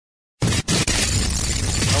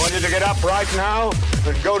to get up right now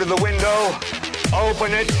and go to the window,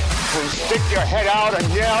 open it, and stick your head out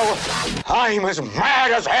and yell, I'm as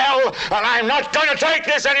mad as hell, and I'm not going to take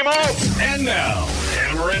this anymore. And now,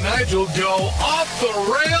 Hammer and Nigel go off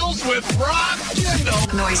the rails with Rob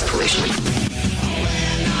Kendall. Noise pollution.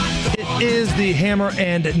 It is the Hammer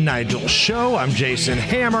and Nigel show. I'm Jason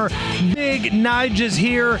Hammer. Big Nige is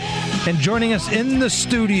here and joining us in the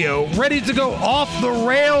studio, ready to go off the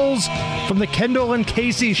rails from the Kendall and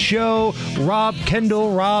Casey show, Rob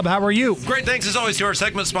Kendall. Rob, how are you? Great, thanks as always to our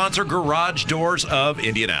segment sponsor, Garage Doors of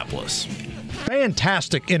Indianapolis.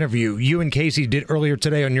 Fantastic interview you and Casey did earlier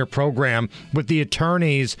today on your program with the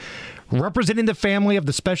attorneys representing the family of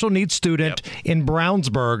the special needs student in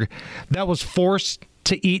Brownsburg that was forced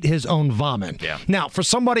to eat his own vomit. Yeah. Now, for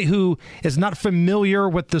somebody who is not familiar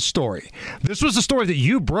with the story, this was a story that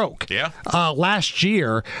you broke last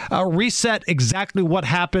year. Reset exactly what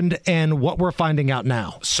happened and what we're finding out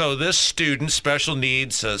now. So this student, special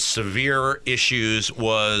needs, severe issues,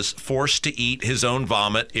 was forced to eat his own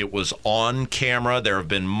vomit. It was on camera. There have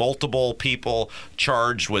been multiple people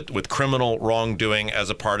charged with criminal wrongdoing as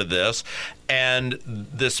a part of this. And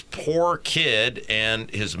this poor kid and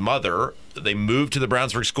his mother, they moved to the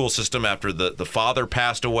Brownsburg school system after the father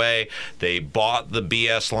passed away. They bought the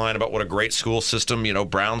BS line about what a great school system,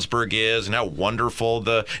 Brownsburg is and how wonderful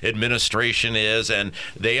the administration is. And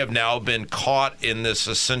they have now been caught in this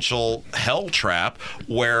essential hell trap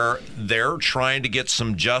where they're trying to get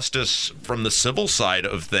some justice from the civil side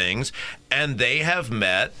of things. And they have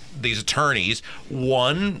met, these attorneys,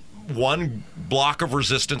 one block of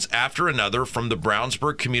resistance after another from the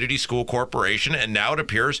Brownsburg Community School Corporation, and now it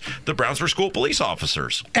appears the Brownsburg School Police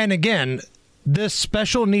officers. And again, this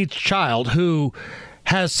special needs child who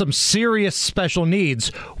has some serious special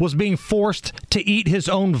needs was being forced to eat his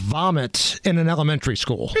own vomit in an elementary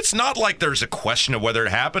school. It's not like there's a question of whether it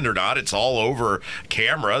happened or not. It's all over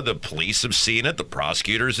camera. The police have seen it. The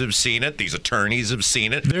prosecutors have seen it. These attorneys have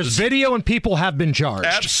seen it. There's video and people have been charged.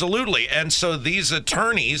 Absolutely. And so these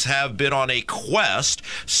attorneys have been on a quest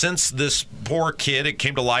since this poor kid, it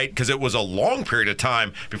came to light, because it was a long period of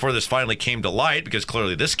time before this finally came to light, because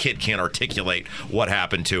clearly this kid can't articulate what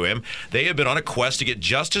happened to him. They have been on a quest to get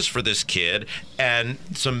justice for this kid, and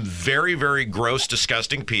some very, very gross,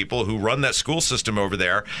 disgusting people who run that school system over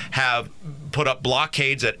there have put up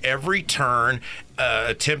blockades at every turn,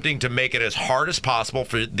 attempting to make it as hard as possible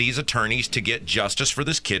for these attorneys to get justice for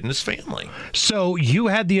this kid and his family. So you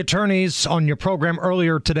had the attorneys on your program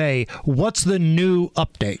earlier today. What's the new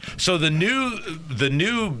update? So the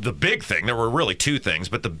big thing, there were really two things,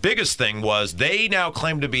 but the biggest thing was they now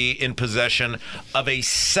claim to be in possession of a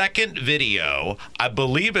second video. I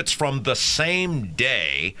believe it's from the same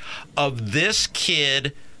day, of this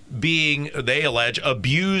kid being, they allege,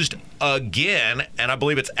 abused again, and I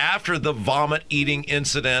believe it's after the vomit eating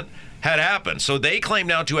incident had happened. So they claim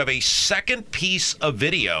now to have a second piece of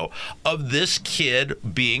video of this kid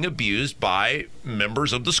being abused by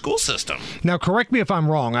members of the school system. Now, correct me if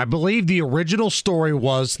I'm wrong. I believe the original story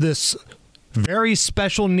was this very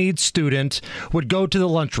special needs student would go to the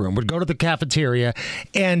lunchroom, would go to the cafeteria,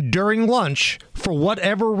 and during lunch, for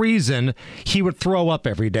whatever reason, he would throw up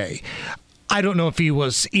every day. I don't know if he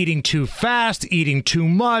was eating too fast, eating too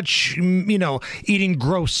much, eating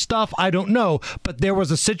gross stuff. I don't know. But there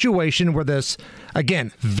was a situation where this,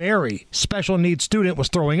 again, very special needs student was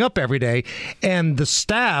throwing up every day, and the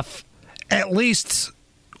staff, at least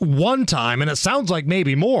one time, and it sounds like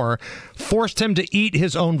maybe more, forced him to eat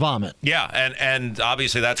his own vomit. Yeah, and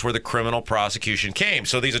obviously that's where the criminal prosecution came.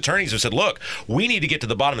 So these attorneys have said, look, we need to get to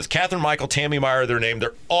the bottom of this. Catherine, Michael, Tammy Meyer, their name.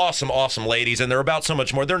 They're awesome, awesome ladies, and they're about so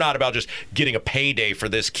much more. They're not about just getting a payday for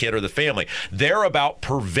this kid or the family. They're about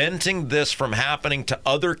preventing this from happening to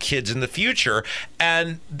other kids in the future.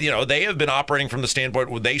 And, they have been operating from the standpoint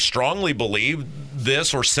where they strongly believe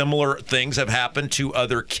this or similar things have happened to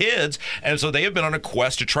other kids. And so they have been on a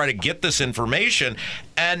quest to try to get this information.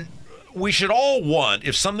 And we should all want,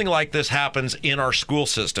 if something like this happens in our school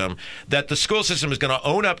system, that the school system is going to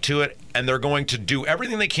own up to it, and they're going to do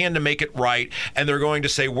everything they can to make it right, and they're going to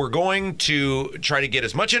say, we're going to try to get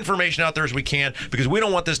as much information out there as we can because we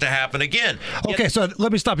don't want this to happen again. Okay, so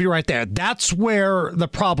let me stop you right there. That's where the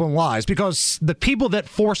problem lies, because the people that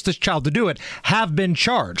forced this child to do it have been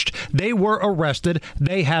charged. They were arrested.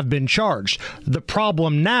 They have been charged. The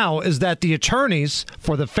problem now is that the attorneys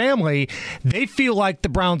for the family, they feel like the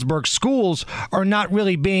Brownsburg schools are not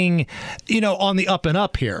really being, on the up and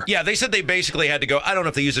up here. Yeah, they said they basically had to go, I don't know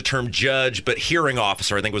if they use the term judge, but hearing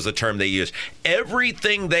officer, I think was the term they used.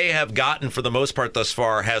 Everything they have gotten for the most part thus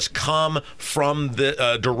far has come from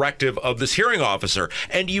the directive of this hearing officer.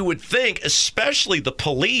 And you would think, especially the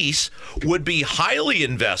police, would be highly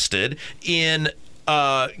invested in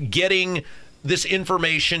getting this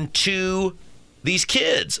information to these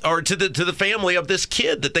kids, or to the family of this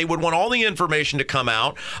kid, that they would want all the information to come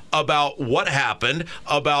out about what happened,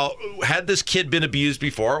 about had this kid been abused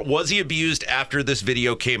before, was he abused after this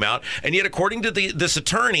video came out. And yet, according to this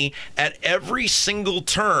attorney, at every single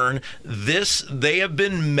turn, they have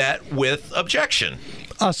been met with objection.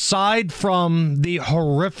 Aside from the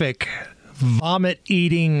horrific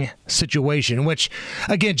vomit-eating situation, which,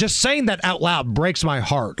 again, just saying that out loud breaks my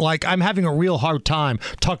heart. Like, I'm having a real hard time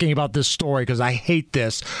talking about this story because I hate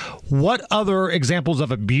this. What other examples of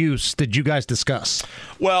abuse did you guys discuss?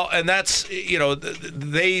 Well, and that's,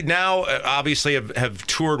 they now obviously have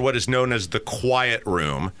toured what is known as the quiet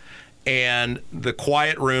room. And the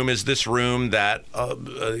quiet room is this room that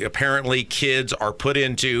apparently kids are put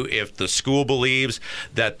into if the school believes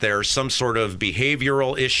that there's some sort of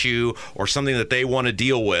behavioral issue or something that they want to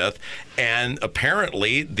deal with. And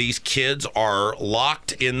apparently these kids are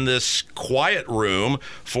locked in this quiet room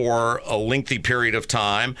for a lengthy period of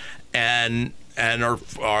time and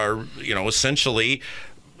are essentially,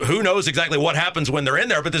 who knows exactly what happens when they're in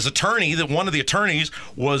there, but this attorney, one of the attorneys,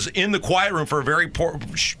 was in the quiet room for a very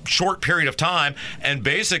short period of time and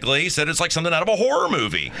basically said it's like something out of a horror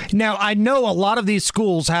movie. Now, I know a lot of these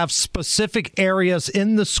schools have specific areas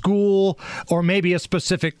in the school or maybe a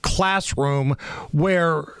specific classroom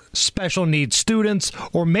where special needs students,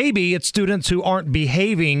 or maybe it's students who aren't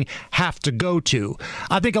behaving, have to go to.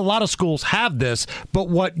 I think a lot of schools have this, but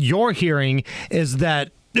what you're hearing is that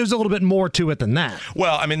there's a little bit more to it than that.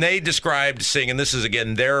 Well, I mean, they described seeing, and this is,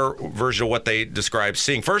 again, their version of what they described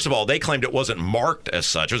seeing. First of all, they claimed it wasn't marked as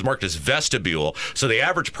such. It was marked as vestibule. So the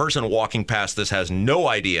average person walking past this has no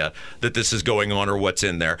idea that this is going on or what's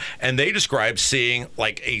in there. And they described seeing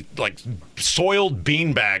like soiled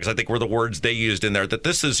bean bags, I think were the words they used in there, that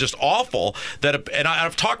this is just awful. And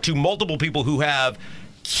I've talked to multiple people who have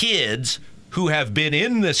kids who have been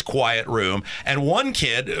in this quiet room. And one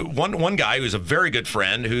guy who's a very good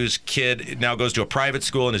friend, whose kid now goes to a private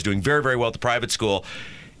school and is doing very, very well at the private school.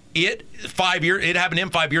 It happened to him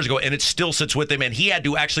 5 years ago, and it still sits with him, and he had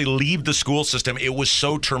to actually leave the school system. It was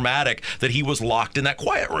so traumatic that he was locked in that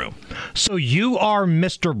quiet room. So you are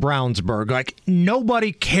Mr. Brownsburg. Like,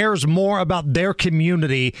 nobody cares more about their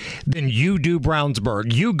community than you do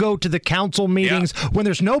Brownsburg. You go to the council meetings when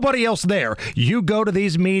there's nobody else there. You go to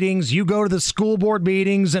these meetings, you go to the school board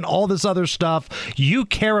meetings and all this other stuff. You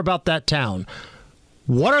care about that town.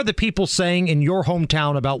 What are the people saying in your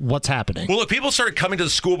hometown about what's happening? Well, look, people started coming to the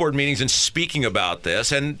school board meetings and speaking about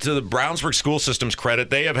this. And to the Brownsburg school system's credit,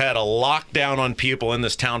 they have had a lockdown on people in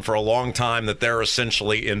this town for a long time that they're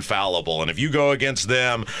essentially infallible. And if you go against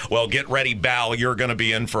them, well, get ready, Bal, you're going to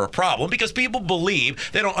be in for a problem, because people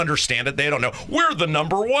believe, they don't understand it, they don't know. We're the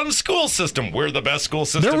 #1 school system. We're the best school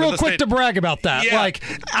system in the state. They're real quick to brag about that. Yeah. Like,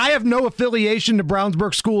 I have no affiliation to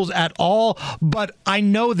Brownsburg schools at all, but I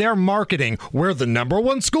know their marketing. We're the #1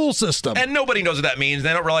 school system. And nobody knows what that means.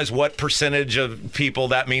 They don't realize what percentage of people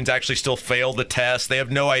that means actually still fail the test. They have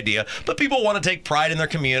no idea. But people want to take pride in their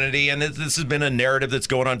community, and this has been a narrative that's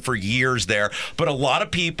going on for years there. But a lot of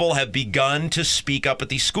people have begun to speak up at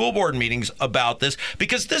these school board meetings about this,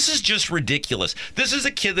 because this is just ridiculous. This is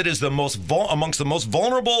a kid that is amongst the most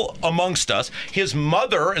vulnerable amongst us. His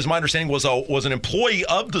mother, as my understanding, was an employee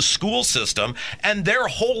of the school system, and their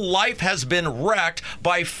whole life has been wrecked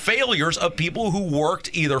by failures of people who worked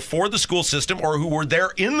either for the school system or who were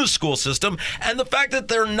there in the school system. And the fact that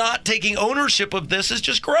they're not taking ownership of this is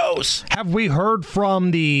just gross. Have we heard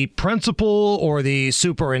from the principal or the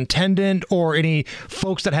superintendent or any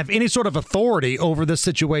folks that have any sort of authority over this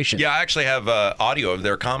situation? Yeah, I actually have audio of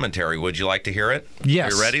their commentary. Would you like to hear it?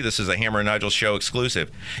 Yes. Are you ready? This is a Hammer and Nigel show exclusive.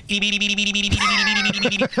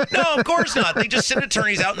 No, of course not. They just send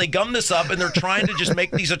attorneys out and they gum this up, and they're trying to just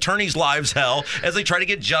make these attorneys' lives hell as they try to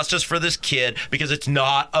get justice for this kid, because it's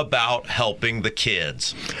not about helping the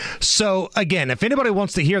kids. So, again, if anybody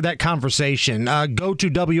wants to hear that conversation, go to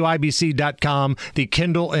WIBC.com, the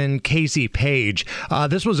Kendall and Casey page.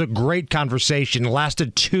 This was a great conversation.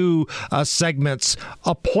 Lasted 2 segments.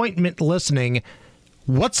 Appointment listening.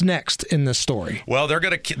 What's next in this story? Well,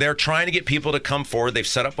 they're trying to get people to come forward. They've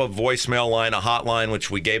set up a voicemail line, a hotline, which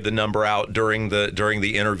we gave the number out during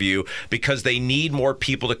the interview, because they need more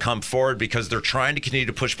people to come forward, because they're trying to continue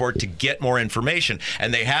to push forward to get more information,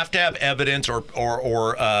 and they have to have evidence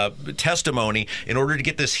or testimony in order to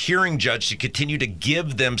get this hearing judge to continue to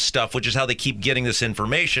give them stuff, which is how they keep getting this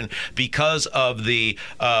information, because of the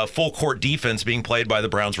full court defense being played by the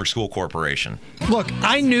Brownsburg School Corporation. Look,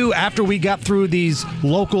 I knew after we got through these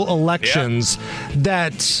local elections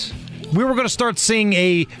that we were going to start seeing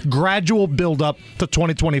a gradual buildup to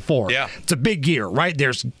 2024. Yeah. It's a big year, right?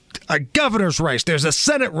 There's a governor's race, there's a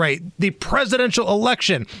Senate race, the presidential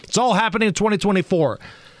election. It's all happening in 2024.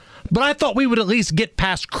 But I thought we would at least get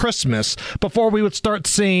past Christmas before we would start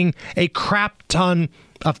seeing a crap ton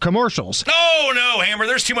of commercials. No, Hammer,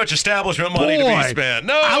 there's too much establishment money to be spent.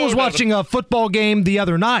 I was watching a football game the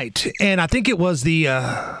other night, and I think it was the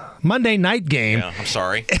Monday night game. Yeah, I'm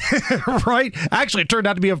sorry. Right? Actually, it turned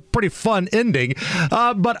out to be a pretty fun ending.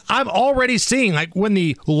 But I'm already seeing, like, when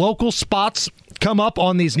the local spots come up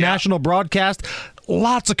on these national broadcasts,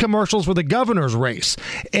 lots of commercials for the governor's race.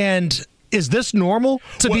 And is this normal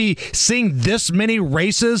to be seeing this many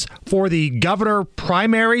races for the governor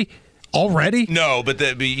primary already? No, but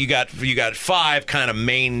you got 5 kind of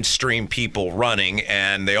mainstream people running,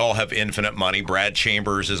 and they all have infinite money. Brad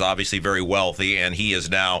Chambers is obviously very wealthy, and he is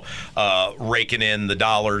now raking in the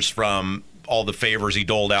dollars from all the favors he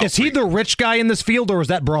doled out. Is he the rich guy in this field, or is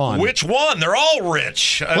that Braun? Which one? They're all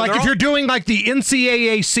rich. You're doing like the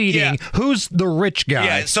NCAA seeding, who's the rich guy?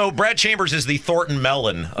 Yeah, so Brad Chambers is the Thornton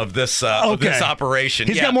Mellon of this operation.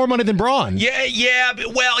 He's got more money than Braun. Yeah.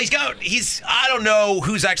 Well, I don't know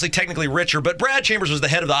who's actually technically richer, but Brad Chambers was the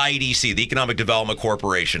head of the IEDC, the Economic Development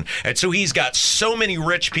Corporation. And so he's got so many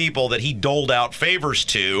rich people that he doled out favors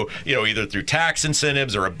to, either through tax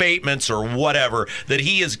incentives or abatements or whatever, that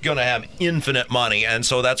he is going to have infinite money. And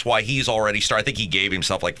so that's why he's already started. I think he gave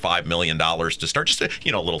himself like $5 million to start, just a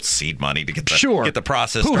little seed money to get the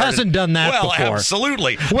process started. Who hasn't done that before? Well,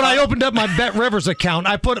 absolutely. When I opened up my Bet Rivers account,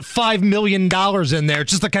 I put $5 million in there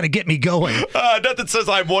just to kind of get me going. Nothing says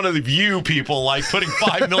I'm one of the few people like putting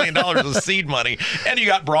 $5 million of seed money. And you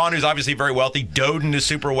got Braun, who's obviously very wealthy. Doden is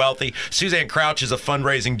super wealthy. Suzanne Crouch is a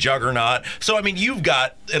fundraising juggernaut. So, I mean, you've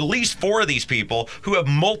got at least 4 of these people who have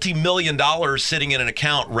multi-million dollars sitting in an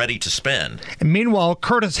account ready to spend. And meanwhile,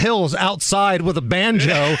 Curtis Hill is outside with a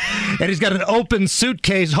banjo, and he's got an open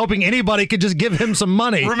suitcase hoping anybody could just give him some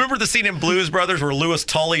money. Remember the scene in Blues Brothers where Louis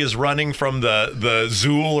Tully is running from the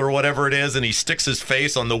Zool or whatever it is, and he sticks his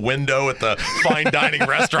face on the window at the fine dining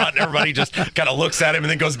restaurant, and everybody just kind of looks at him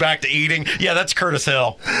and then goes back to eating? Yeah, that's Curtis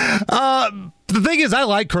Hill. The thing is, I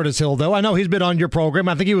like Curtis Hill, though. I know he's been on your program.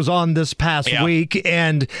 I think he was on this past week,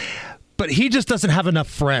 but he just doesn't have enough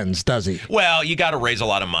friends, does he? Well, you got to raise a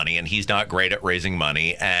lot of money, and he's not great at raising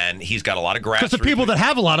money, and he's got a lot of grassroots. Because the people that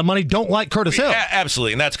have a lot of money don't like Curtis Hill.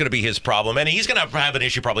 Absolutely, and that's going to be his problem. And he's going to have an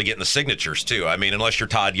issue probably getting the signatures, too. I mean, unless you're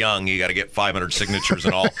Todd Young, you got to get 500 signatures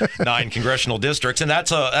in all 9 congressional districts, and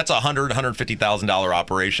that's a $150,000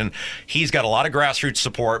 operation. He's got a lot of grassroots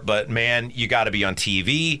support, but, man, you got to be on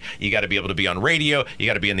TV, you got to be able to be on radio, you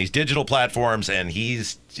got to be in these digital platforms, and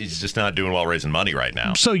he's just not doing well raising money right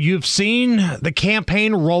now. So you've seen the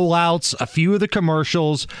campaign rollouts, a few of the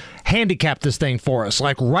commercials. Handicap this thing for us.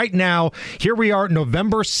 Like right now, here we are,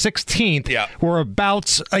 November 16th. Yeah. We're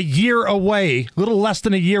about a year away, a little less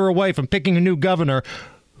than a year away from picking a new governor.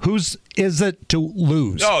 Whose is it to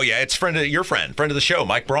lose? Oh, yeah, it's friend of the show,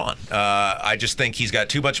 Mike Braun. I just think he's got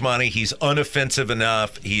too much money. He's unoffensive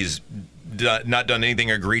enough. He's not done anything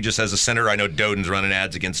egregious as a senator. I know Doden's running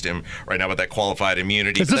ads against him right now with that qualified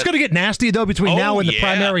immunity. Is this going to get nasty, though, between now and the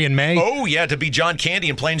primary in May? Oh, yeah, to be John Candy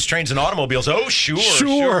in Planes, Trains, and Automobiles. Oh, sure.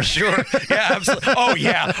 Yeah, absolutely.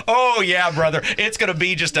 Oh, yeah, brother. It's going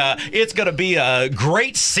to be a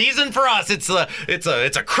great season for us. It's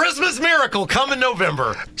a Christmas miracle coming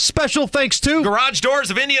November. Special thanks to Garage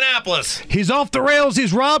Doors of Indianapolis. He's off the rails.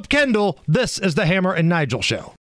 He's Rob Kendall. This is the Hammer and Nigel Show.